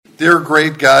Dear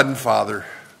great God and Father,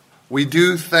 we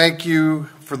do thank you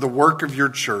for the work of your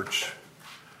church.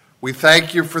 We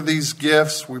thank you for these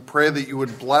gifts. We pray that you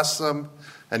would bless them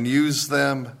and use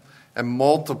them and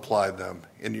multiply them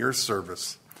in your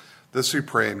service. This we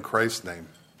pray in Christ's name.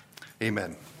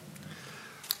 Amen.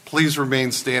 Please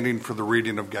remain standing for the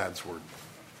reading of God's word.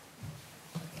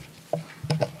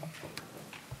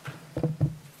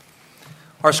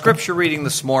 Our scripture reading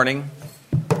this morning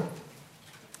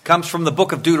comes from the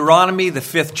book of Deuteronomy, the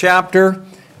 5th chapter,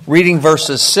 reading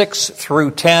verses 6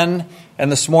 through 10,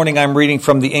 and this morning I'm reading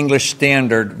from the English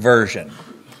Standard Version.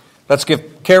 Let's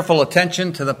give careful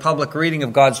attention to the public reading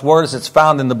of God's word as it's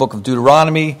found in the book of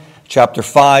Deuteronomy, chapter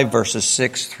 5, verses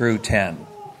 6 through 10.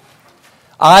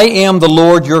 I am the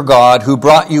Lord your God who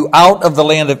brought you out of the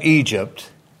land of Egypt,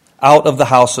 out of the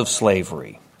house of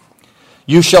slavery.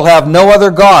 You shall have no other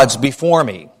gods before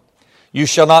me. You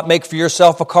shall not make for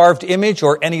yourself a carved image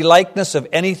or any likeness of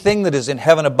anything that is in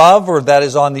heaven above or that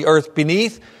is on the earth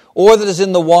beneath or that is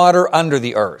in the water under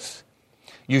the earth.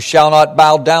 You shall not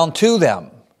bow down to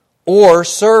them or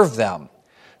serve them.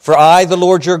 For I, the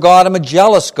Lord your God, am a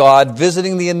jealous God,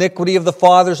 visiting the iniquity of the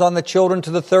fathers on the children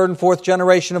to the third and fourth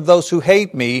generation of those who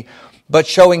hate me, but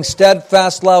showing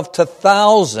steadfast love to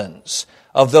thousands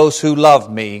of those who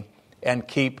love me and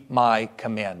keep my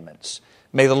commandments.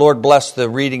 May the Lord bless the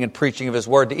reading and preaching of His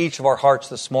word to each of our hearts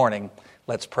this morning.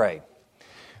 Let's pray.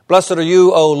 Blessed are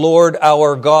you, O Lord,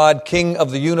 our God, King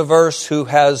of the universe, who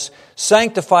has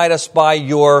sanctified us by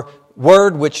your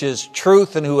word, which is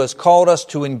truth, and who has called us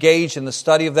to engage in the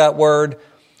study of that word.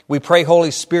 We pray,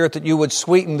 Holy Spirit, that you would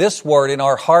sweeten this word in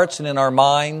our hearts and in our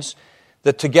minds,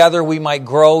 that together we might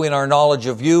grow in our knowledge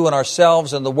of you and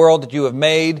ourselves and the world that you have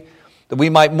made, that we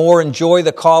might more enjoy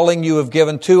the calling you have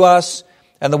given to us,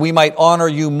 and that we might honor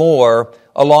you more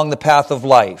along the path of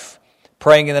life.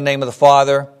 Praying in the name of the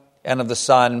Father, and of the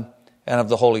Son, and of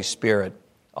the Holy Spirit.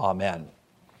 Amen.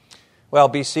 Well,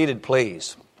 be seated,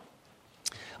 please.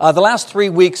 The last 3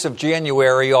 weeks of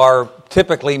January are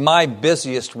typically my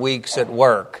busiest weeks at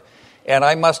work. And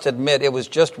I must admit, it was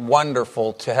just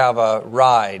wonderful to have a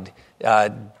ride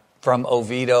from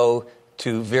Oviedo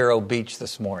to Vero Beach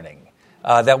this morning.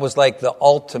 That was like the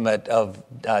ultimate of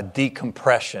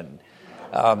decompression.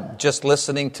 Just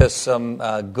listening to some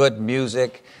good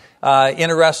music.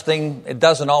 Interesting, it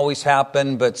doesn't always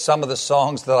happen, but some of the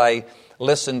songs that I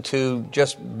listened to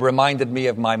just reminded me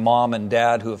of my mom and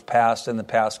dad who have passed in the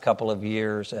past couple of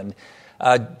years, and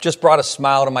just brought a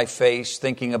smile to my face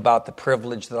thinking about the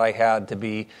privilege that I had to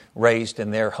be raised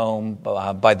in their home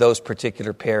by those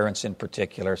particular parents in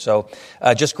particular. So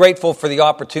just grateful for the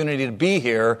opportunity to be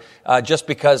here just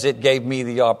because it gave me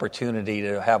the opportunity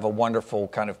to have a wonderful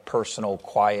kind of personal,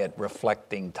 quiet,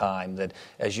 reflecting time that,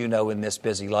 as you know, in this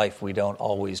busy life, we don't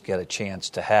always get a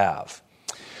chance to have.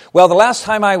 Well, the last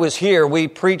time I was here, we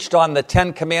preached on the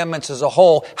Ten Commandments as a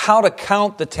whole, how to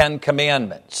count the Ten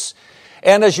Commandments.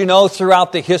 And as you know,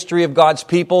 throughout the history of God's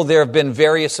people, there have been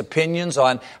various opinions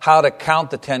on how to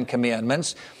count the Ten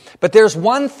Commandments. But there's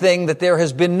one thing that there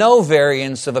has been no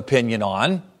variance of opinion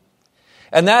on,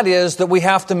 and that is that we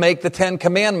have to make the Ten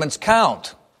Commandments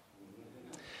count.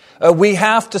 We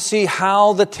have to see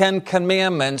how the Ten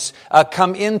Commandments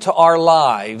come into our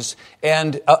lives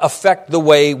and affect the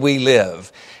way we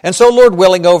live. And so, Lord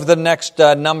willing, over the next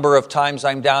number of times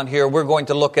I'm down here, we're going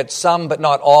to look at some but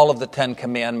not all of the Ten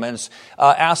Commandments,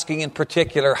 asking in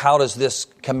particular, how does this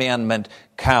commandment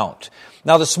count?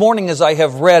 Now, this morning, as I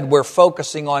have read, we're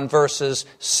focusing on verses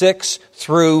 6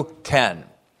 through 10.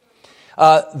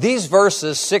 These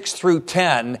verses, 6 through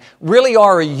 10, really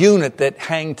are a unit that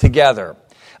hang together.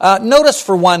 Notice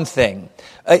for one thing,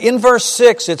 in verse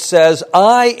 6 it says,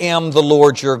 I am the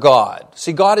Lord your God.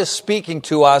 See, God is speaking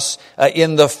to us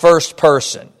in the first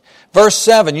person. Verse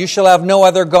 7, you shall have no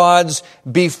other gods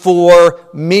before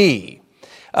me.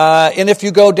 And if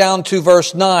you go down to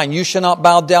verse 9, you shall not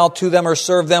bow down to them or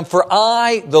serve them, for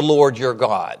I, the Lord your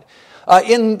God.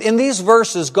 In these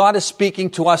verses, God is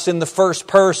speaking to us in the first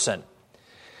person.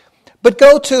 But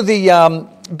go to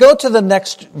the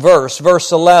next verse,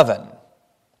 verse 11.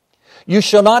 You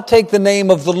shall not take the name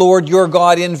of the Lord your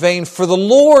God in vain, for the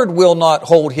Lord will not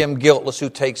hold him guiltless who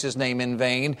takes his name in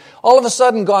vain. All of a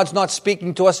sudden, God's not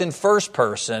speaking to us in first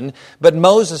person, but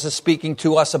Moses is speaking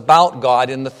to us about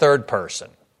God in the third person.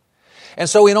 And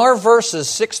so in our verses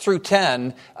 6 through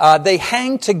 10, they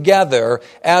hang together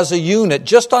as a unit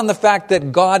just on the fact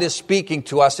that God is speaking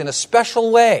to us in a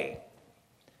special way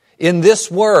in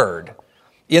this word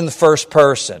in the first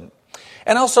person.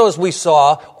 And also, as we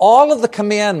saw, all of the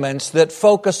commandments that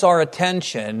focus our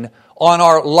attention on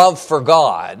our love for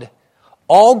God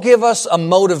all give us a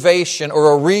motivation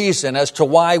or a reason as to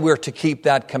why we're to keep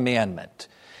that commandment.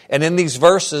 And in these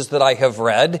verses that I have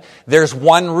read, there's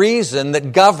one reason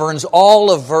that governs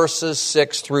all of verses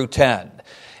 6 through 10.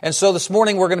 And so this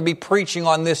morning we're going to be preaching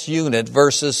on this unit,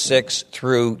 verses 6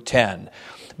 through 10.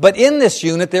 But in this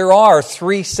unit there are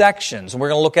 3 sections, and we're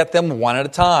going to look at them one at a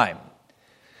time.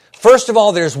 First of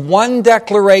all, there's one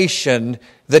declaration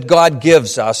that God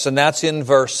gives us, and that's in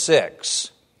verse 6.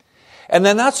 And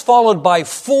then that's followed by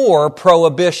 4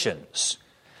 prohibitions.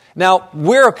 Now,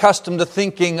 we're accustomed to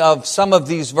thinking of some of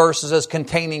these verses as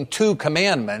containing 2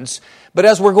 commandments, but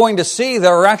as we're going to see,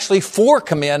 there are actually 4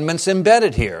 commandments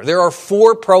embedded here. There are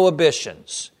 4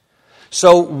 prohibitions.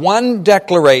 So, one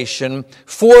declaration,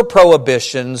 4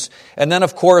 prohibitions, and then,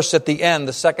 of course, at the end,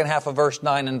 the second half of verse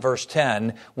 9 and verse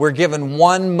 10, we're given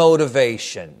one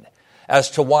motivation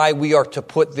as to why we are to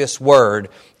put this word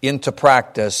into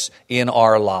practice in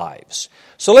our lives.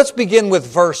 So let's begin with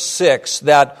verse 6,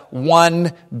 that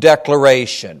one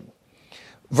declaration.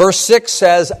 Verse 6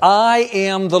 says, I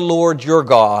am the Lord your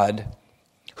God,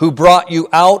 who brought you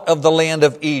out of the land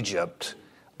of Egypt,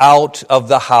 out of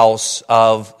the house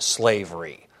of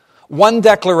slavery. One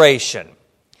declaration.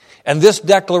 And this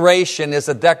declaration is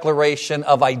a declaration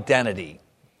of identity.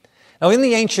 Now, in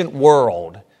the ancient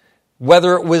world,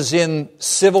 whether it was in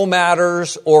civil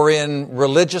matters or in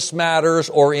religious matters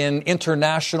or in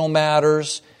international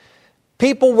matters,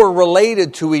 people were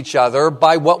related to each other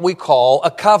by what we call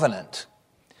a covenant.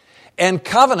 And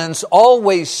covenants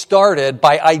always started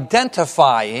by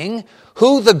identifying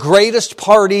who the greatest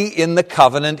party in the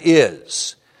covenant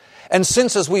is. And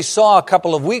since, as we saw a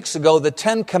couple of weeks ago, the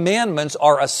 10 Commandments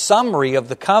are a summary of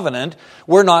the covenant,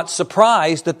 we're not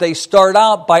surprised that they start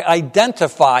out by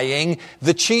identifying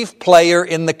the chief player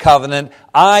in the covenant.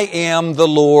 I am the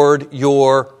Lord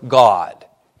your God.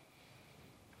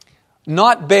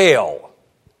 Not Baal,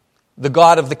 the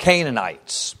god of the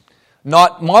Canaanites.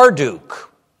 Not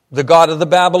Marduk, the god of the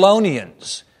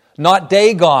Babylonians. Not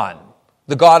Dagon,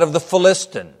 the god of the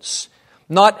Philistines.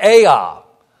 Not Ea,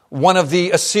 one of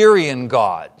the Assyrian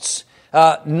gods.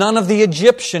 None of the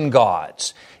Egyptian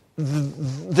gods.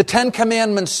 The 10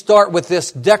 Commandments start with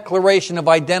this declaration of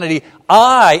identity.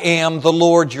 I am the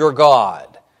Lord your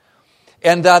God.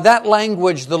 And that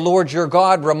language, the Lord your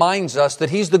God, reminds us that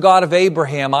He's the God of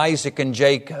Abraham, Isaac, and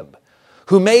Jacob,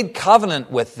 who made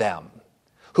covenant with them,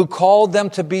 who called them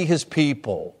to be His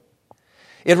people.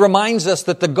 It reminds us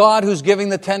that the God who's giving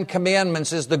the 10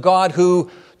 Commandments is the God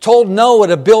who told Noah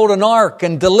to build an ark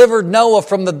and delivered Noah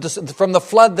from the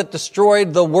flood that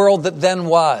destroyed the world that then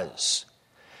was.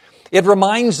 It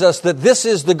reminds us that this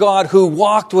is the God who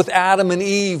walked with Adam and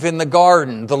Eve in the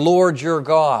garden, the Lord your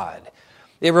God.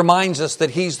 It reminds us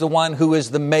that He's the one who is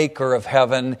the maker of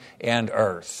heaven and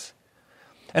earth.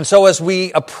 And so as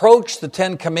we approach the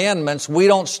 10 Commandments, we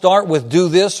don't start with do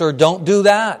this or don't do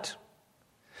that.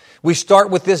 We start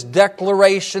with this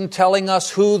declaration telling us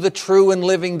who the true and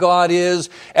living God is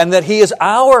and that He is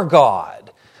our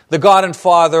God, the God and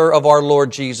Father of our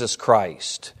Lord Jesus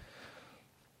Christ.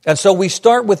 And so we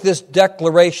start with this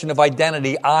declaration of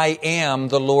identity, I am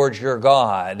the Lord your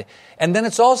God. And then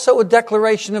it's also a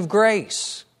declaration of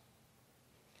grace,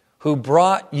 who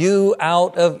brought you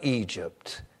out of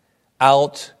Egypt,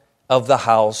 out of the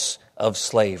house of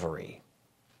slavery.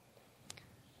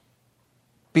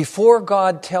 Before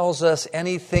God tells us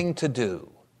anything to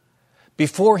do,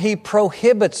 before He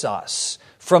prohibits us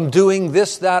from doing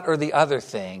this, that, or the other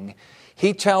thing,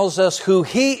 He tells us who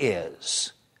He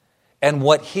is and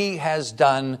what He has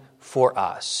done for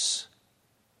us.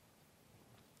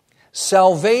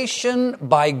 Salvation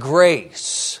by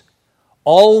grace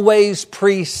always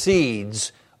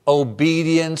precedes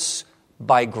obedience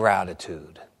by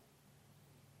gratitude.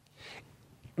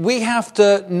 We have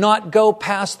to not go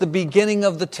past the beginning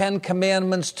of the 10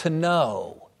 Commandments to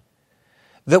know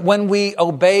that when we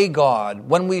obey God,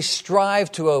 when we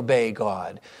strive to obey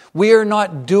God, we are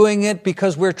not doing it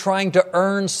because we're trying to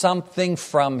earn something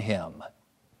from Him.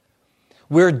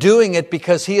 We're doing it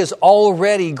because He has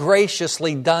already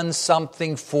graciously done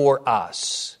something for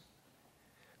us.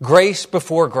 Grace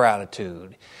before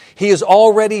gratitude. He has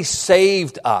already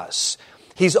saved us.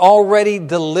 He's already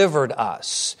delivered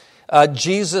us.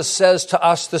 Jesus says to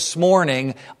us this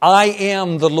morning, I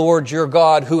am the Lord your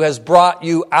God who has brought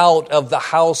you out of the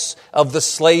house of the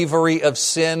slavery of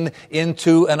sin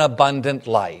into an abundant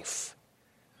life.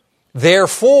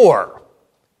 Therefore,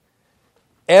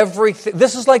 everything,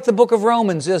 this is like the book of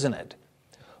Romans, isn't it?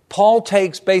 Paul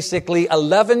takes basically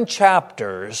 11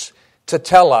 chapters to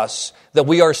tell us that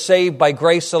we are saved by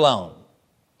grace alone,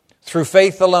 through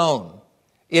faith alone,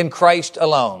 in Christ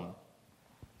alone.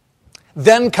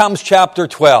 Then comes chapter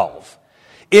 12.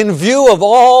 In view of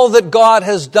all that God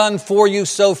has done for you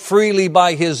so freely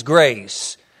by His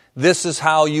grace, this is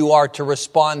how you are to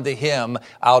respond to Him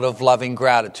out of loving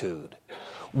gratitude.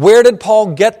 Where did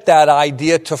Paul get that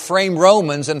idea to frame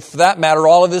Romans, and for that matter,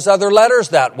 all of his other letters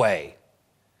that way?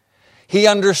 He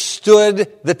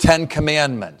understood the Ten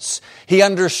Commandments. He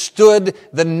understood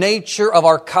the nature of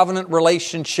our covenant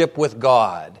relationship with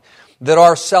God. That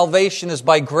our salvation is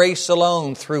by grace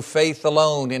alone, through faith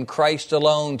alone, in Christ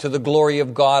alone, to the glory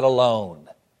of God alone.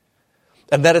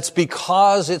 And that it's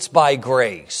because it's by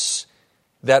grace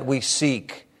that we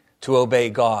seek to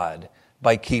obey God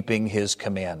by keeping His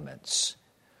commandments.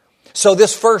 So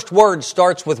this first word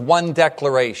starts with one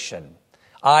declaration.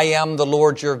 I am the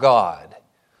Lord your God,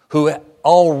 who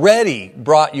already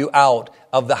brought you out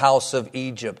of the house of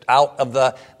Egypt, out of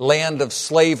the land of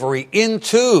slavery,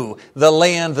 into the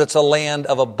land that's a land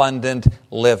of abundant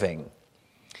living.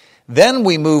 Then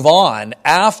we move on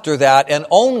after that, and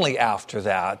only after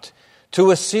that,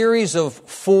 to a series of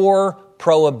 4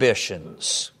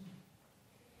 prohibitions.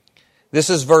 This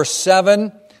is verse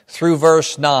 7 through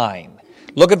verse 9.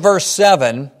 Look at verse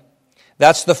 7.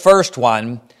 That's the first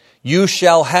one. You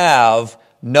shall have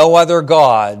no other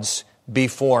gods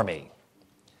before me.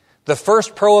 The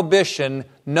first prohibition,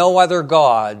 no other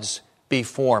gods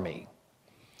before me.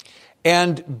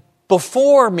 And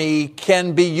before me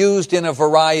can be used in a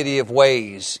variety of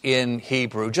ways in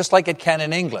Hebrew, just like it can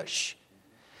in English.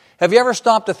 Have you ever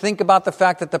stopped to think about the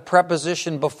fact that the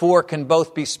preposition before can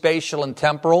both be spatial and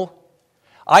temporal?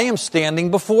 I am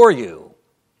standing before you.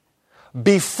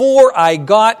 Before I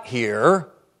got here,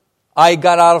 I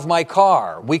got out of my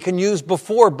car. We can use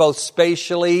before both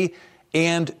spatially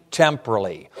and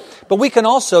temporally. But we can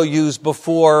also use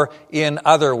before in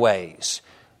other ways.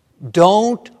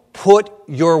 Don't put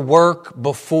your work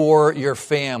before your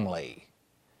family.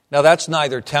 Now that's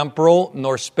neither temporal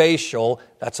nor spatial.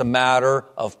 That's a matter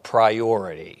of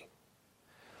priority.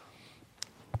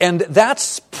 And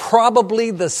that's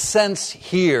probably the sense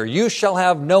here. You shall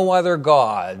have no other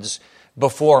gods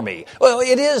before me. Well,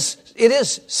 it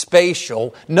is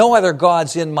spatial. No other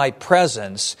gods in my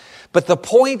presence. But the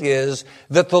point is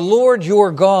that the Lord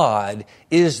your God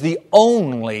is the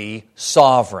only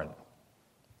sovereign.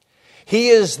 He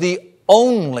is the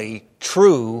only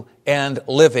true and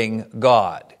living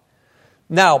God.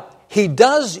 Now, He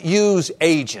does use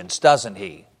agents, doesn't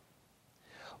He?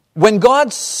 When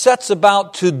God sets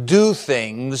about to do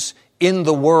things in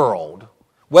the world,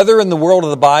 whether in the world of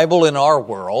the Bible, in our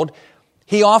world,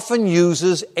 He often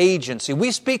uses agency.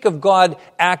 We speak of God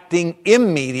acting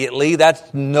immediately,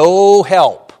 that's no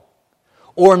help,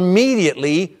 or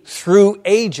immediately through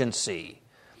agency.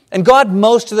 And God,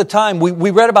 most of the time,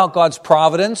 we read about God's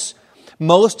providence.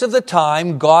 Most of the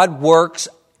time, God works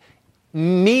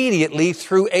immediately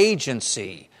through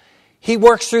agency. He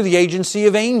works through the agency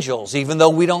of angels, even though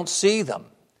we don't see them.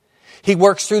 He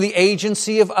works through the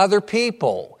agency of other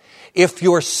people. If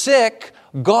you're sick,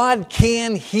 God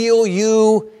can heal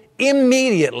you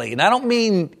immediately. And I don't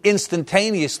mean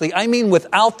instantaneously. I mean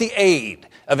without the aid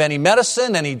of any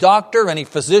medicine, any doctor, any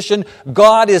physician.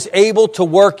 God is able to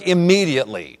work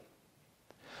immediately.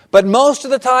 But most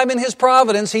of the time in His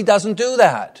providence, He doesn't do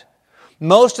that.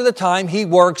 Most of the time, He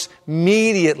works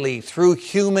immediately through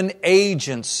human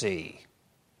agency.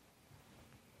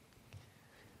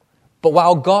 But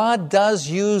while God does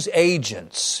use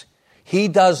agents, He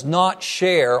does not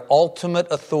share ultimate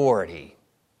authority.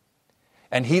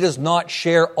 And He does not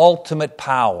share ultimate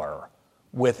power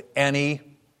with any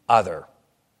other.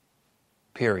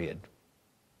 Period.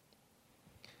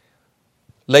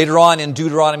 Later on in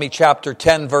Deuteronomy chapter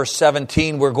 10, verse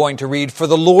 17, we're going to read, For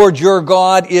the Lord your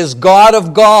God is God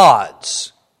of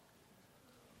gods,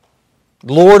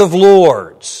 Lord of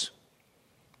lords,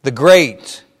 the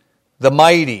great, the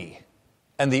mighty,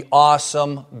 and the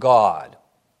awesome God.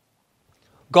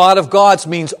 God of gods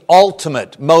means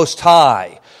ultimate, most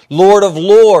high. Lord of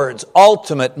lords,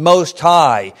 ultimate, most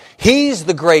high. He's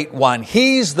the great one.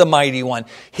 He's the mighty one.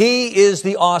 He is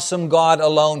the awesome God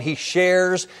alone. He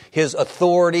shares His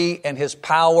authority and His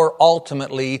power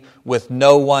ultimately with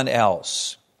no one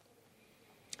else.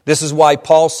 This is why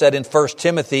Paul said in 1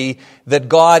 Timothy that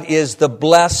God is the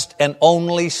blessed and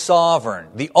only sovereign,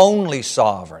 the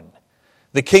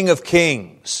King of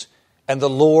kings and the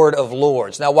Lord of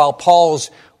lords. Now, while Paul's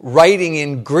writing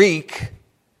in Greek,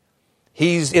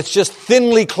 it's just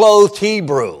thinly clothed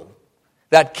Hebrew.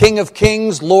 That King of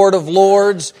kings, Lord of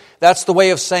lords, that's the way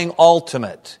of saying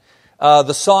ultimate.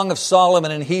 The Song of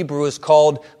Solomon in Hebrew is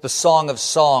called the Song of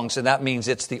Songs, and that means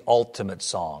it's the ultimate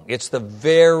song. It's the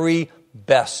very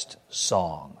best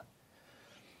song.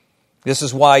 This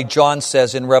is why John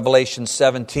says in Revelation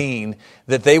 17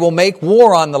 that they will make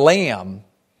war on the Lamb,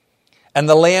 and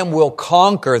the Lamb will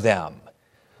conquer them.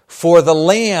 For the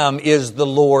Lamb is the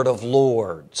Lord of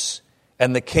lords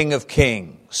and the King of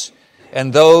kings,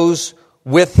 and those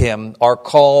with him are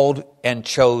called and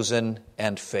chosen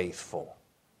and faithful.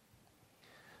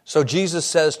 So Jesus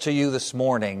says to you this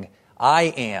morning,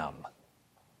 I am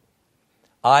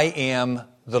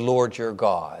the Lord your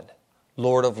God,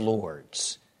 Lord of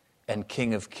lords and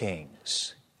King of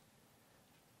kings.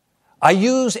 I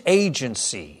use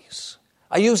agencies.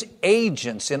 I use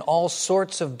agents in all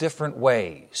sorts of different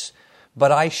ways,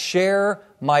 but I share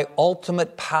my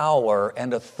ultimate power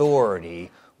and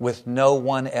authority with no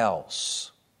one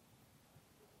else.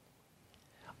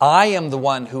 I am the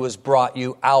one who has brought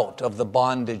you out of the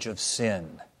bondage of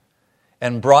sin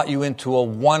and brought you into a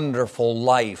wonderful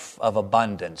life of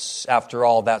abundance. After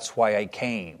all, that's why I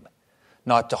came.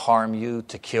 Not to harm you,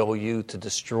 to kill you, to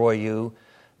destroy you,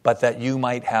 but that you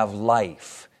might have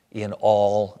life in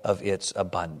all of its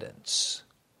abundance.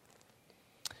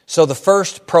 So the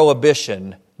first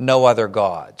prohibition, no other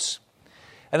gods.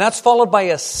 And that's followed by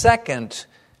a second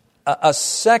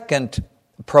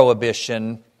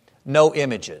prohibition, no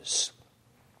images.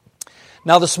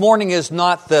 Now this morning is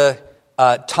not the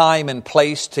time and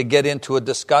place to get into a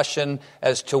discussion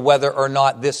as to whether or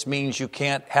not this means you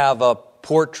can't have a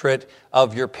portrait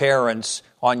of your parents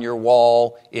on your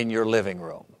wall in your living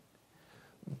room.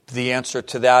 The answer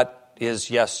to that is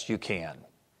yes, you can.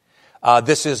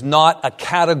 This is not a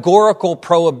categorical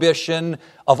prohibition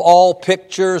of all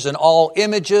pictures and all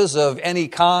images of any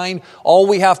kind. All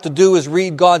we have to do is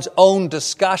read God's own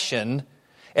discussion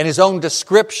and His own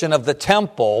description of the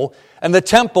temple, and the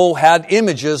temple had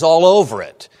images all over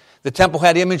it. The temple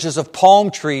had images of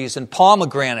palm trees and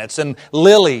pomegranates and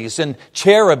lilies and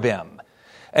cherubim.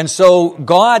 And so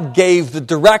God gave the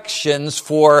directions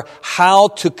for how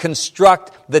to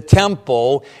construct the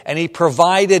temple, and He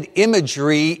provided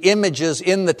images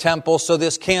in the temple, so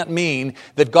this can't mean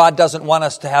that God doesn't want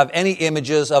us to have any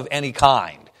images of any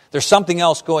kind. There's something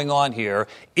else going on here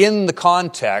in the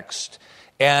context,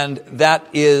 and that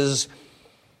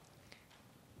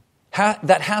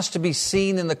has to be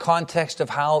seen in the context of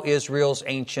how Israel's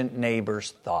ancient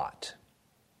neighbors thought.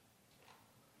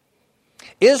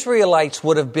 Israelites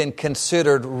would have been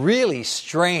considered really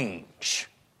strange.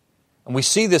 And we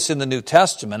see this in the New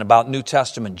Testament about New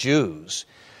Testament Jews,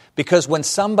 because when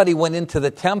somebody went into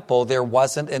the temple, there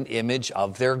wasn't an image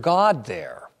of their God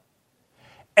there.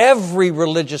 Every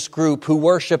religious group who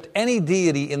worshiped any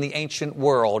deity in the ancient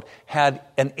world had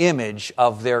an image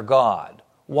of their God.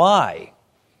 Why?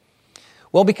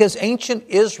 Well, because ancient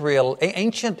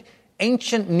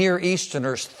Near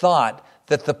Easterners thought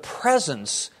that the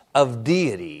presence of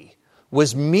deity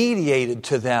was mediated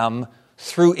to them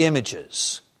through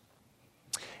images.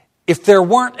 If there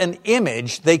weren't an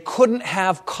image, they couldn't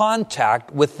have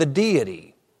contact with the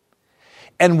deity.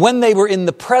 And when they were in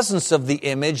the presence of the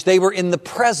image, they were in the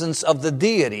presence of the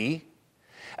deity.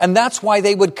 And that's why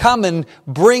they would come and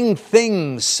bring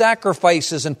things,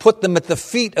 sacrifices, and put them at the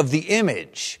feet of the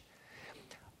image.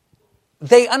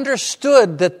 They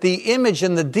understood that the image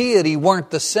and the deity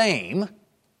weren't the same,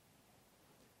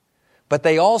 but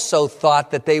they also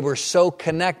thought that they were so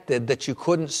connected that you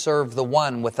couldn't serve the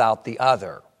one without the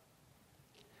other.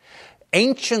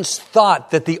 Ancients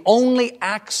thought that the only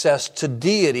access to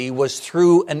deity was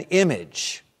through an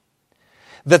image,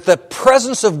 that the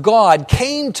presence of God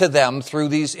came to them through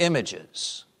these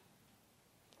images.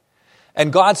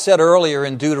 And God said earlier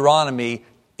in Deuteronomy,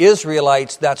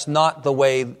 Israelites, that's not the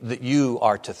way that you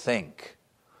are to think.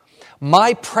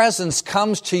 My presence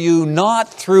comes to you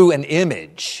not through an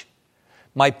image.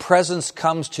 My presence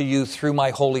comes to you through my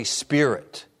Holy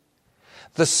Spirit.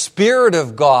 The Spirit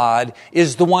of God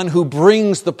is the one who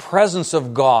brings the presence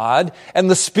of God, and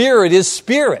the Spirit is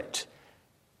Spirit.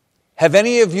 Have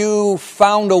any of you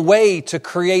found a way to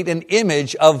create an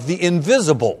image of the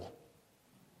invisible?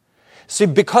 See,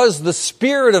 because the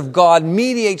Spirit of God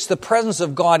mediates the presence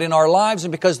of God in our lives,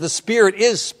 and because the Spirit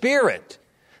is Spirit,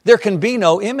 there can be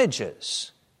no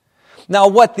images. Now,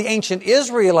 what the ancient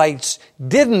Israelites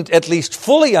didn't at least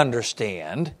fully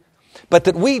understand, but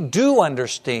that we do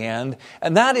understand,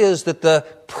 and that is that the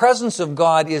presence of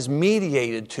God is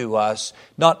mediated to us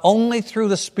not only through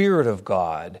the Spirit of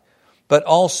God, but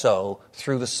also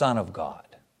through the Son of God.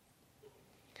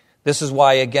 This is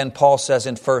why, again, Paul says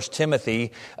in 1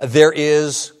 Timothy, there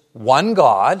is one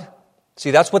God.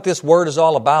 See, that's what this word is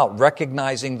all about,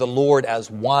 recognizing the Lord as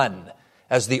one,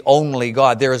 as the only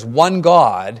God. There is one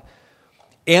God,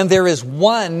 and there is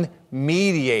one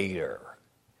mediator.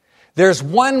 There's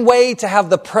one way to have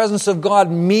the presence of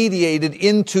God mediated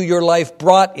into your life,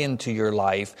 brought into your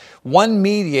life. One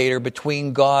mediator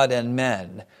between God and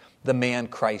men, the man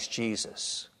Christ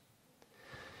Jesus.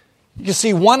 You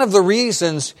see, one of the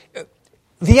reasons,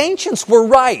 the ancients were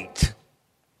right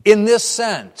in this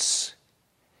sense.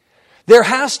 There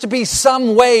has to be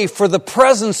some way for the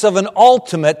presence of an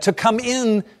ultimate to come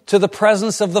in to the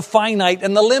presence of the finite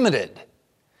and the limited.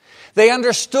 They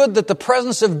understood that the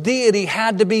presence of deity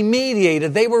had to be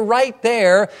mediated. They were right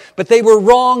there, but they were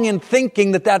wrong in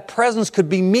thinking that that presence could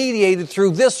be mediated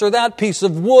through this or that piece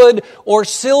of wood or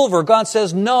silver. God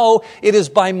says, no, it is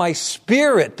by my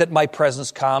Spirit that my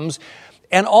presence comes.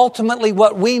 And ultimately,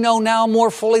 what we know now more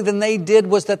fully than they did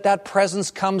was that that presence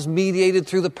comes mediated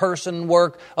through the person and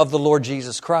work of the Lord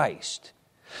Jesus Christ.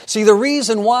 See, the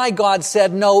reason why God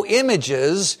said no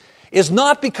images is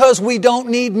not because we don't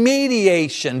need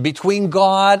mediation between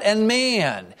God and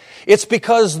man. It's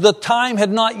because the time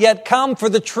had not yet come for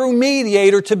the true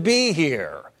mediator to be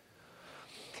here.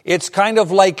 It's kind of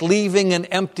like leaving an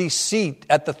empty seat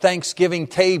at the Thanksgiving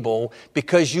table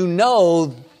because you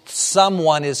know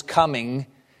someone is coming,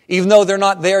 even though they're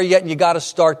not there yet, and you got to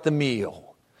start the meal.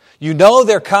 You know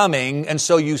they're coming, and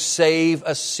so you save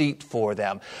a seat for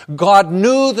them. God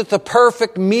knew that the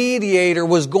perfect mediator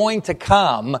was going to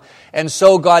come, and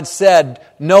so God said,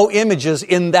 no images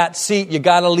in that seat. You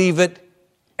got to leave it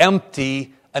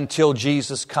empty until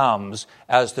Jesus comes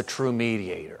as the true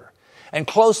mediator. And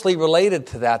closely related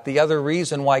to that, the other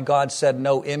reason why God said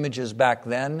no images back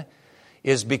then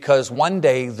is because one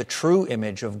day the true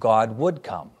image of God would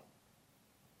come.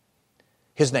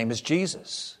 His name is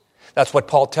Jesus. That's what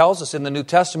Paul tells us in the New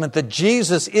Testament, that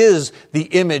Jesus is the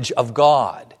image of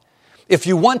God. If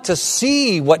you want to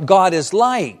see what God is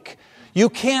like, you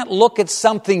can't look at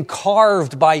something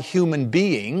carved by human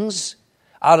beings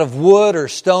out of wood or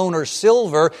stone or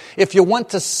silver. If you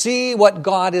want to see what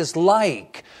God is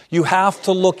like, you have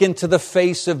to look into the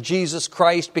face of Jesus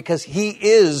Christ because He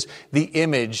is the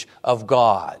image of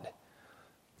God.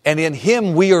 And in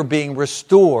Him we are being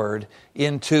restored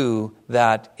into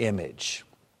that image.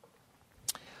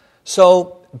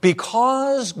 So,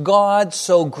 because God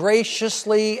so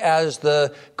graciously, as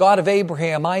the God of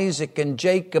Abraham, Isaac, and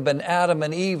Jacob, and Adam,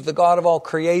 and Eve, the God of all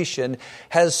creation,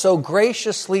 has so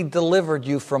graciously delivered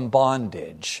you from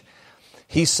bondage,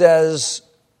 He says,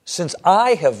 since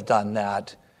I have done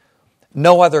that,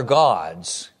 no other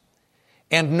gods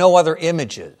and no other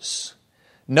images.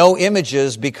 No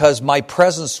images, because my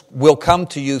presence will come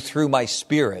to you through my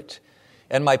Spirit,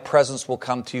 and my presence will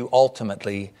come to you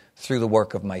ultimately through the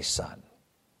work of my Son.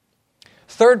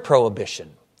 Third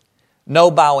prohibition, no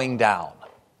bowing down.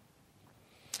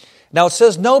 Now it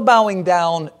says no bowing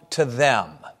down to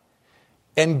them.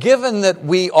 And given that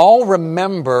we all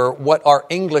remember what our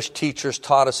English teachers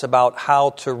taught us about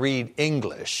how to read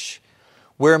English,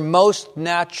 we're most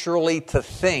naturally to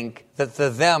think that the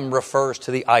them refers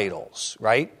to the idols,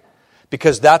 right?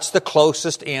 Because that's the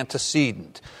closest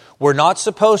antecedent. We're not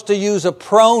supposed to use a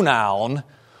pronoun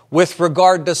with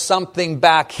regard to something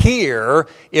back here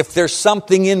if there's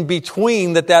something in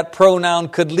between that pronoun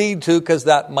could lead to, because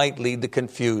that might lead to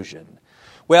confusion.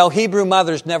 Well, Hebrew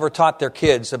mothers never taught their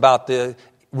kids about the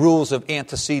rules of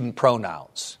antecedent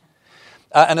pronouns.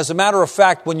 And as a matter of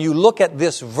fact, when you look at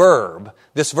this verb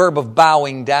of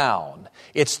bowing down,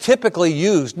 it's typically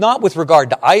used not with regard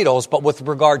to idols, but with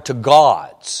regard to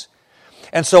gods.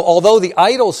 And so although the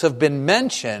idols have been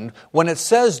mentioned, when it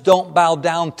says don't bow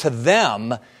down to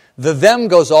them, the them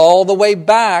goes all the way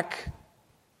back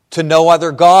to no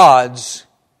other gods,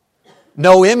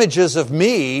 no images of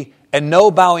me, and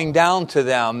no bowing down to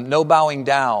them, no bowing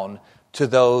down to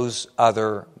those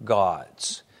other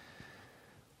gods.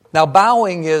 Now,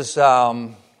 bowing is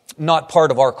not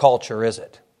part of our culture, is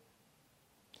it?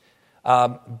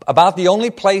 About the only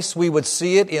place we would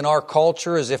see it in our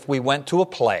culture is if we went to a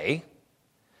play,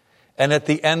 and at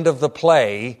the end of the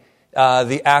play,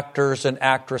 the actors and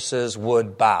actresses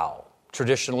would bow.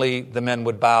 Traditionally, the men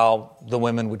would bow, the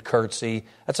women would curtsy.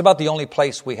 That's about the only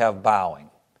place we have bowing.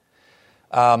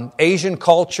 Asian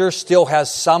culture still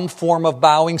has some form of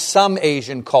bowing. Some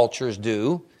Asian cultures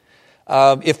do.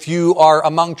 If you are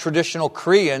among traditional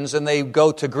Koreans and they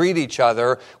go to greet each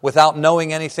other without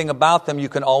knowing anything about them, you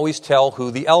can always tell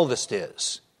who the eldest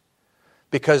is.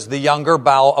 Because the younger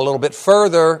bow a little bit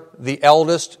further, the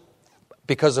eldest,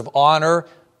 because of honor,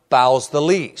 bows the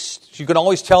least. You can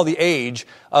always tell the age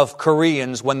of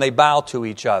Koreans when they bow to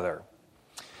each other.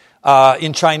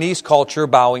 In Chinese culture,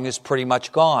 bowing is pretty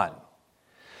much gone.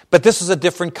 But this is a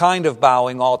different kind of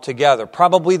bowing altogether.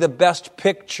 Probably the best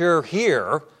picture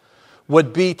here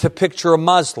would be to picture a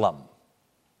Muslim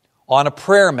on a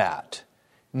prayer mat,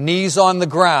 knees on the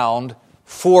ground,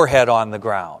 forehead on the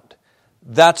ground.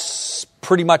 That's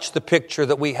pretty much the picture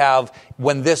that we have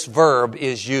when this verb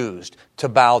is used, to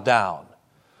bow down.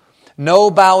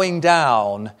 No bowing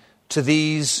down to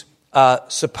these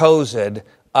supposed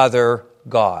other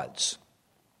gods.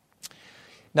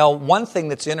 Now, one thing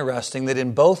that's interesting, that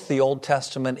in both the Old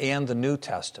Testament and the New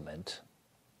Testament,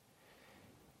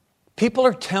 people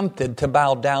are tempted to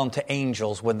bow down to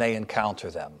angels when they encounter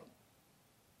them.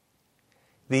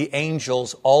 The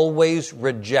angels always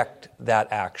reject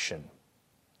that action.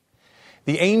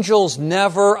 The angels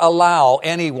never allow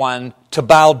anyone to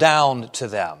bow down to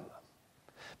them,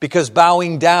 because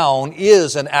bowing down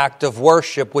is an act of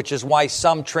worship, which is why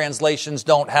some translations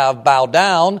don't have bow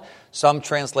down, some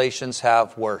translations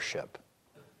have worship.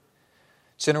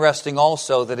 It's interesting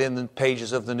also that in the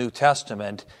pages of the New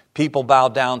Testament, people bow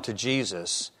down to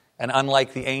Jesus, and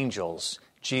unlike the angels,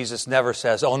 Jesus never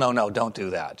says, "Oh, no, don't do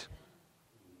that."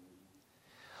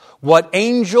 What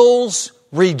angels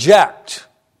reject,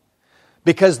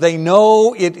 because they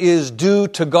know it is due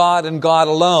to God and God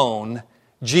alone,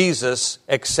 Jesus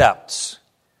accepts.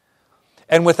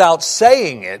 And without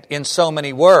saying it in so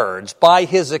many words, by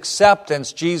His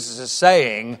acceptance, Jesus is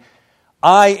saying,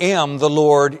 "I am the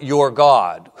Lord your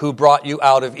God, who brought you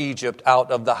out of Egypt,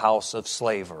 out of the house of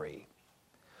slavery."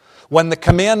 When the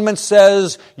commandment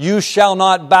says, "You shall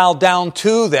not bow down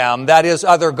to them," that is,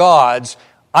 other gods,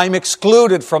 I'm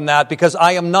excluded from that because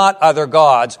I am not other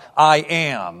gods. I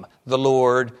am the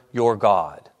Lord your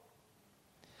God.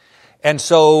 And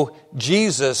so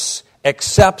Jesus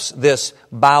accepts this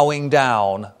bowing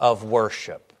down of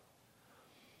worship.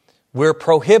 We're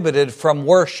prohibited from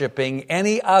worshiping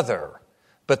any other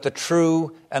but the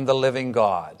true and the living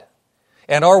God.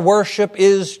 And our worship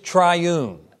is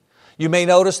triune. You may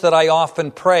notice that I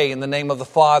often pray in the name of the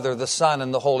Father, the Son,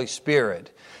 and the Holy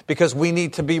Spirit, because we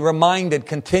need to be reminded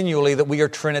continually that we are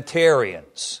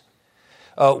Trinitarians.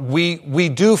 We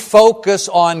do focus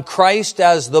on Christ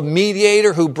as the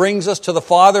mediator who brings us to the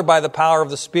Father by the power of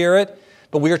the Spirit,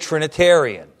 but we are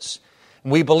Trinitarians.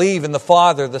 We believe in the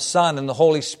Father, the Son, and the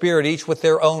Holy Spirit, each with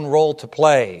their own role to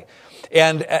play.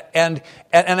 And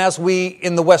as we,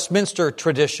 in the Westminster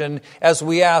tradition, as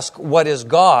we ask, what is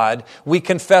God? We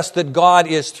confess that God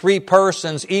is three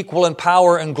persons, equal in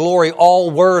power and glory,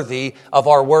 all worthy of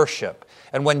our worship.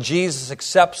 And when Jesus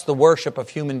accepts the worship of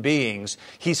human beings,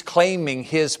 He's claiming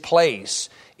His place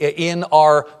in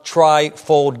our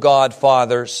trifold God,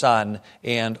 Father, Son,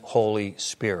 and Holy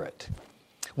Spirit.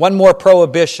 One more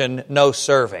prohibition, no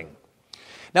serving.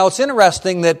 Now, it's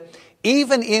interesting that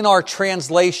even in our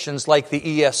translations like the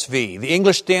ESV, the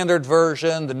English Standard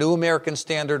Version, the New American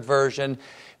Standard Version,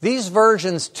 these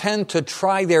versions tend to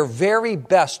try their very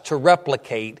best to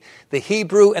replicate the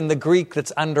Hebrew and the Greek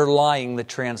that's underlying the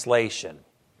translation.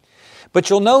 But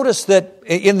you'll notice that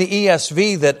in the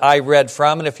ESV that I read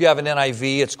from, and if you have an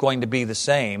NIV, it's going to be the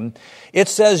same, it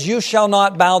says, "You shall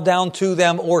not bow down to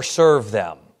them or serve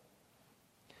them."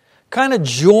 Kind of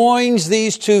joins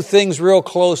these two things real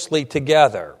closely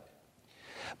together.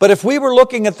 But if we were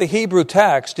looking at the Hebrew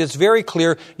text, it's very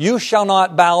clear, "You shall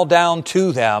not bow down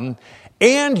to them,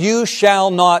 and you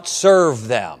shall not serve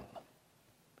them."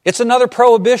 It's another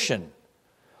prohibition.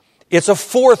 It's a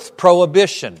fourth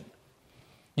prohibition.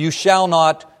 You shall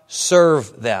not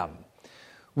serve them,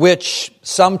 which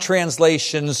some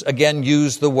translations, again,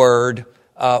 use the word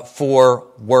for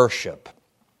worship.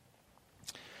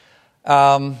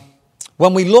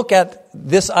 When we look at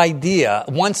this idea,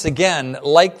 once again,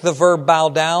 like the verb bow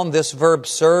down, this verb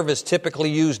serve is typically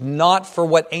used not for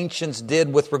what ancients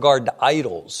did with regard to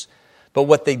idols, but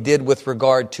what they did with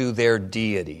regard to their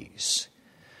deities.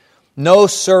 No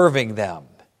serving them.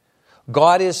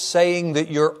 God is saying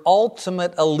that your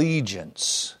ultimate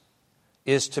allegiance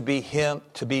is to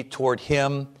be toward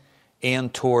Him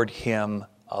and toward Him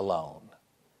alone.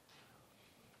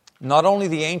 Not only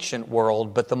the ancient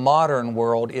world, but the modern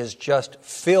world is just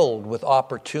filled with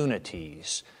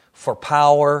opportunities for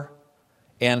power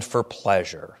and for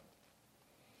pleasure.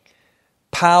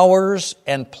 Powers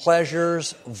and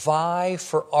pleasures vie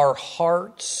for our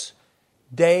hearts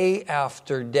day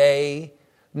after day,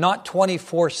 not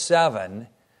 24/7,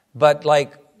 but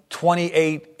like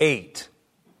 28/8.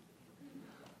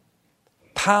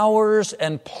 Powers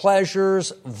and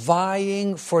pleasures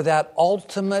vying for that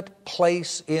ultimate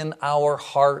place in our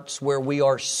hearts where we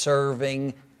are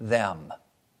serving them.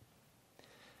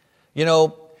 You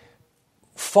know,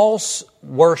 false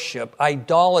worship,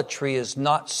 idolatry, is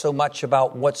not so much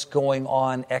about what's going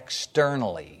on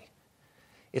externally.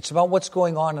 It's about what's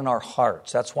going on in our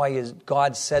hearts. That's why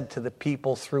God said to the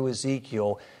people through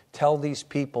Ezekiel, "Tell these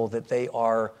people that they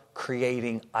are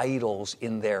creating idols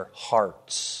in their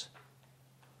hearts.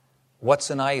 What's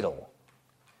an idol?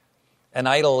 An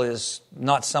idol is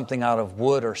not something out of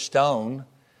wood or stone.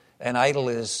 An idol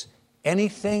is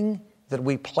anything that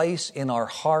we place in our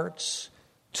hearts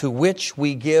to which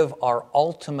we give our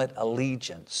ultimate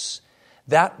allegiance.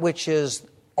 That which is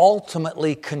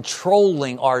ultimately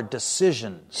controlling our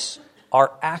decisions,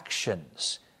 our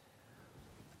actions.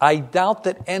 I doubt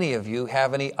that any of you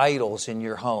have any idols in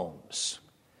your homes.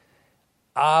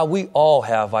 We all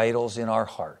have idols in our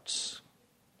hearts.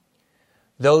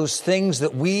 Those things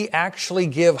that we actually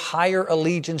give higher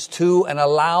allegiance to and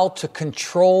allow to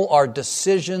control our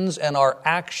decisions and our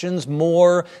actions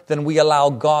more than we allow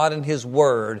God and His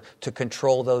Word to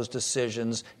control those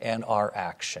decisions and our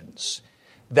actions.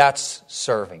 That's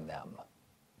serving them.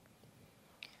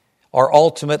 Our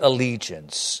ultimate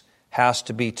allegiance has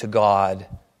to be to God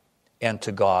and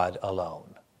to God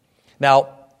alone. Now,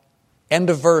 end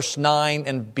of verse 9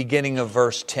 and beginning of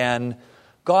verse 10,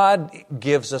 God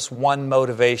gives us one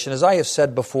motivation. As I have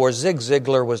said before, Zig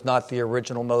Ziglar was not the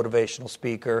original motivational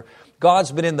speaker.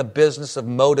 God's been in the business of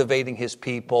motivating His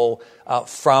people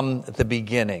from the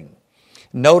beginning.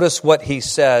 Notice what He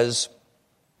says.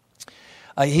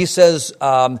 He says,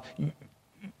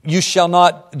 you shall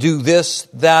not do this,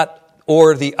 that,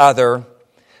 or the other,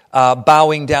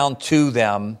 bowing down to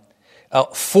them.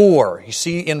 For, you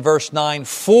see in verse 9,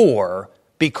 for,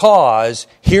 because,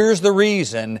 here's the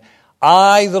reason,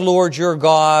 I, the Lord your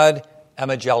God, am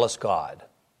a jealous God.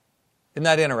 Isn't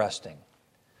that interesting?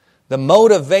 The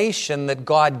motivation that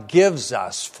God gives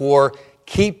us for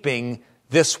keeping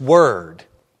this word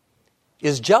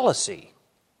is jealousy.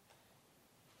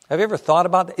 Have you ever thought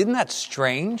about that? Isn't that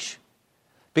strange?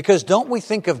 Because don't we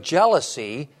think of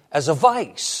jealousy as a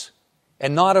vice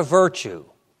and not a virtue?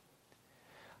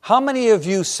 How many of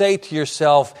you say to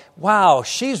yourself, wow,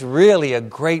 she's really a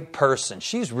great person.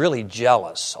 She's really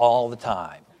jealous all the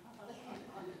time.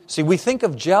 See, we think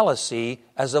of jealousy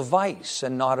as a vice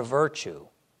and not a virtue.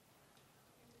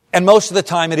 And most of the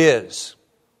time it is.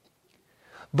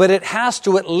 But it has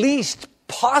to at least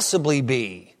possibly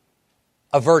be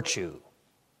a virtue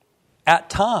at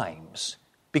times,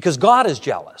 because God is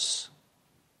jealous.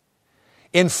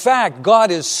 In fact,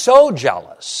 God is so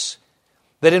jealous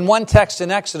that in one text in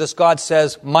Exodus, God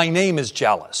says, my name is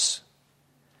jealous.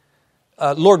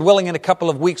 Lord willing, in a couple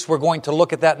of weeks, we're going to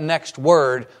look at that next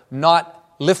word,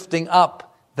 not lifting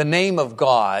up the name of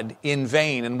God in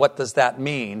vain. And what does that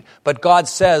mean? But God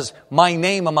says, my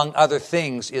name, among other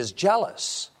things, is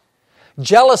jealous.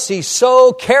 Jealousy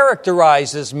so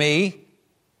characterizes me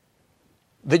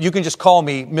that you can just call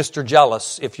me Mr.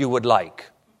 Jealous if you would like.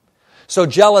 So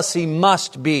jealousy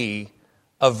must be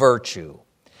a virtue.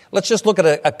 Let's just look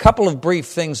at a couple of brief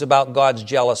things about God's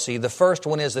jealousy. The first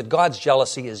one is that God's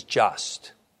jealousy is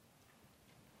just.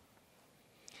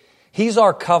 He's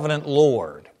our covenant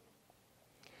Lord.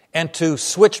 And to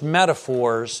switch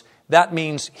metaphors, that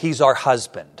means He's our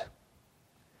husband.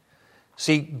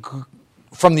 See,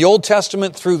 from the Old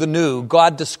Testament through the New,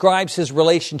 God describes His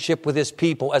relationship with His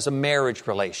people as a marriage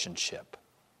relationship.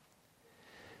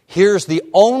 Here's the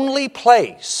only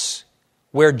place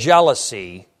where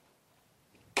jealousy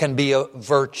can be a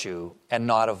virtue and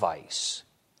not a vice,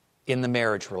 in the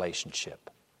marriage relationship.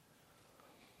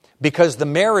 Because the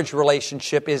marriage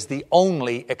relationship is the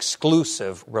only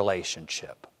exclusive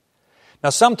relationship. Now,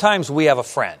 sometimes we have a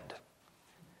friend,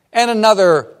 and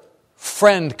another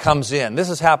friend comes in. This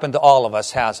has happened to all of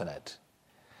us, hasn't it?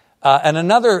 And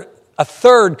a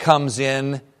third comes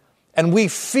in, and we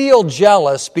feel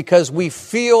jealous because we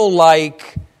feel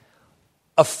like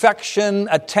affection,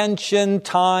 attention,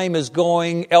 time is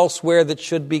going elsewhere that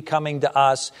should be coming to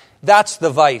us. That's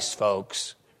the vice,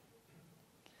 folks.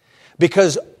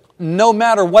 Because no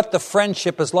matter what the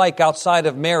friendship is like outside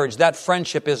of marriage, that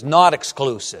friendship is not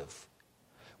exclusive.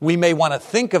 We may want to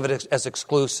think of it as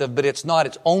exclusive, but it's not.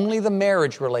 It's only the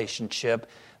marriage relationship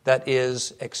that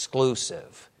is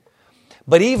exclusive.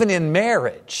 But even in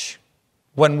marriage,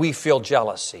 when we feel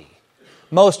jealousy,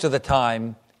 most of the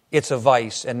time, it's a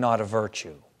vice and not a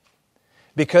virtue.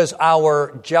 Because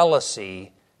our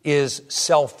jealousy is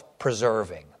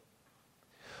self-preserving.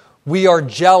 We are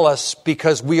jealous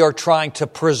because we are trying to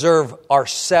preserve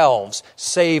ourselves,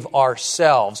 save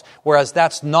ourselves, whereas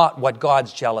that's not what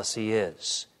God's jealousy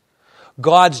is.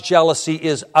 God's jealousy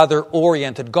is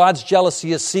other-oriented. God's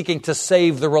jealousy is seeking to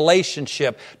save the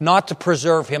relationship, not to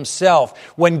preserve Himself.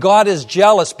 When God is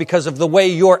jealous because of the way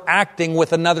you're acting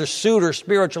with another suitor,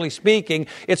 spiritually speaking,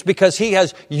 it's because He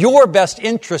has your best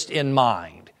interest in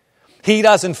mind. He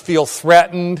doesn't feel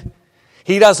threatened.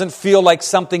 He doesn't feel like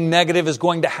something negative is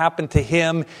going to happen to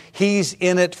him. He's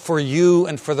in it for you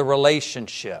and for the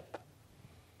relationship.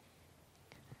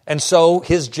 And so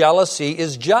his jealousy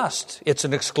is just. It's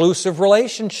an exclusive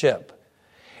relationship.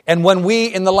 And when we,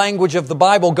 in the language of the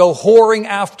Bible, go whoring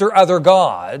after other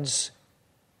gods,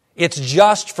 it's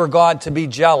just for God to be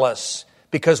jealous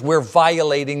because we're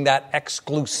violating that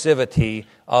exclusivity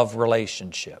of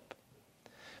relationship.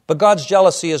 But God's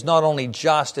jealousy is not only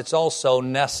just, it's also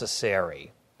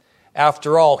necessary.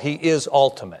 After all, He is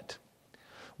ultimate.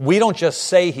 We don't just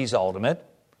say He's ultimate.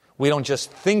 We don't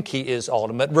just think He is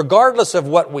ultimate. Regardless of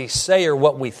what we say or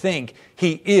what we think,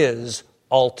 He is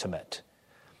ultimate.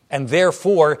 And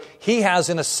therefore, He has,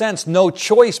 in a sense, no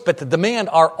choice but to demand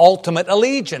our ultimate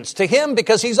allegiance to Him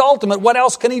because He's ultimate. What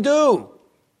else can He do?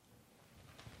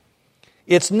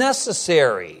 It's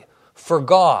necessary for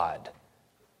God.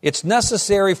 It's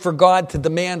necessary for God to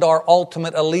demand our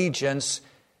ultimate allegiance.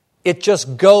 It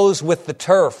just goes with the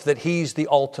turf that He's the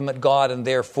ultimate God and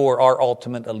therefore our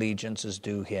ultimate allegiance is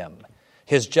due Him.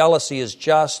 His jealousy is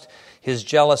just. His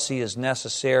jealousy is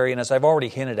necessary. And as I've already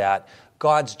hinted at,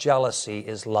 God's jealousy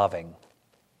is loving.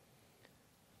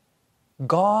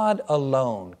 God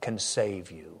alone can save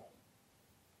you.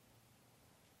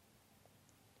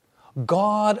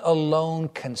 God alone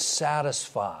can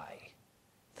satisfy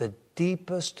the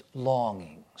deepest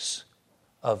longings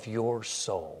of your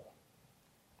soul.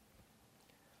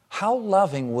 How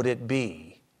loving would it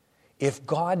be if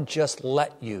God just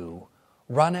let you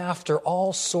run after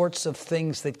all sorts of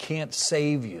things that can't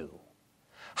save you?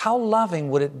 How loving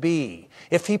would it be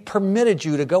if He permitted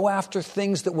you to go after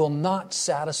things that will not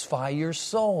satisfy your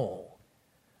soul?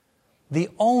 The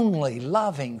only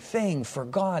loving thing for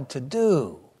God to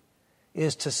do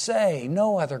is to say,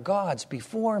 no other gods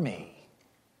before me,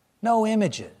 no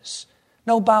images,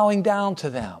 no bowing down to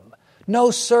them,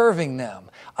 no serving them.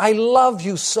 I love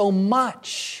you so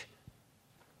much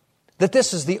that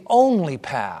this is the only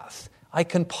path I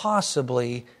can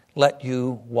possibly let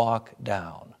you walk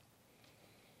down.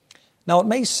 Now, it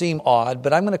may seem odd,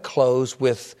 but I'm going to close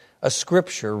with a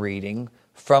scripture reading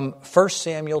from 1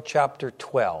 Samuel chapter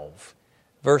 12,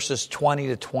 verses 20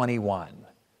 to 21.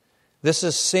 This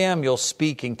is Samuel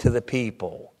speaking to the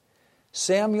people.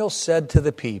 Samuel said to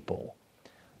the people,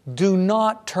 "Do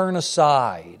not turn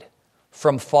aside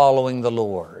from following the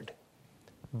Lord,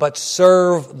 but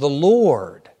serve the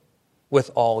Lord with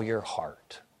all your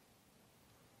heart.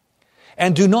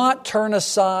 And do not turn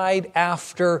aside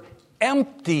after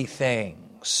empty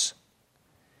things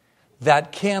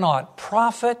that cannot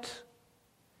profit,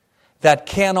 that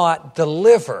cannot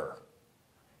deliver,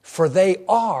 for they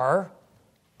are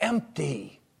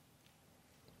empty."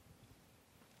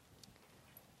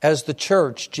 As the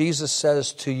church, Jesus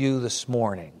says to you this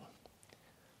morning,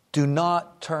 do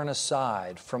not turn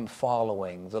aside from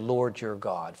following the Lord your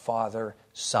God, Father,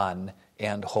 Son,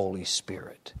 and Holy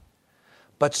Spirit,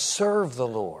 but serve the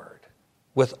Lord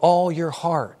with all your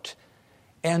heart.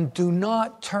 And do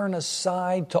not turn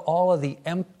aside to all of the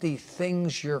empty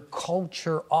things your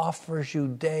culture offers you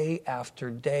day after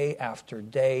day after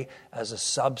day as a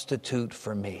substitute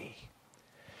for me.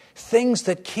 Things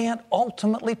that can't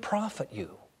ultimately profit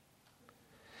you.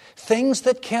 Things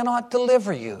that cannot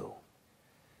deliver you.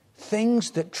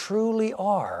 Things that truly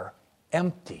are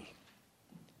empty.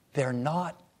 They're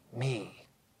not me.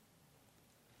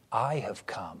 I have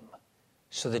come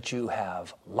so that you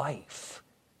have life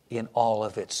in all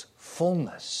of its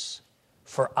fullness.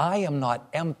 For I am not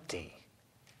empty.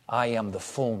 I am the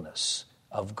fullness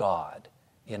of God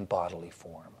in bodily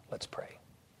form. Let's pray.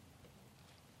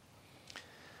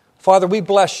 Father, we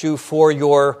bless you for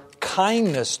your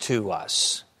kindness to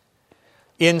us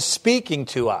in speaking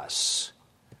to us,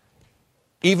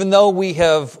 even though we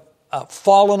have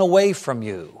fallen away from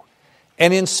you,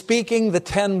 and in speaking the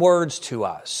 10 words to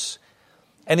us.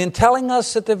 And in telling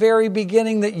us at the very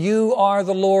beginning that you are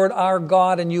the Lord our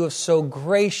God and you have so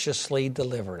graciously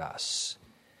delivered us.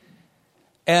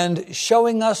 And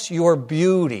showing us your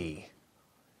beauty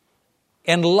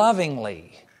and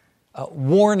lovingly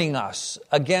warning us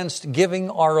against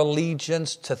giving our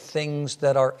allegiance to things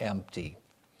that are empty.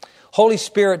 Holy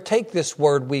Spirit, take this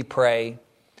word, we pray,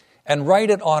 and write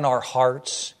it on our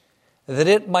hearts that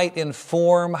it might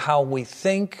inform how we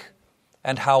think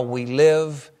and how we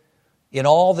live in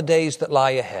all the days that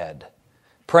lie ahead.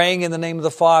 Praying in the name of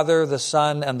the Father, the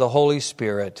Son, and the Holy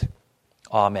Spirit.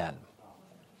 Amen.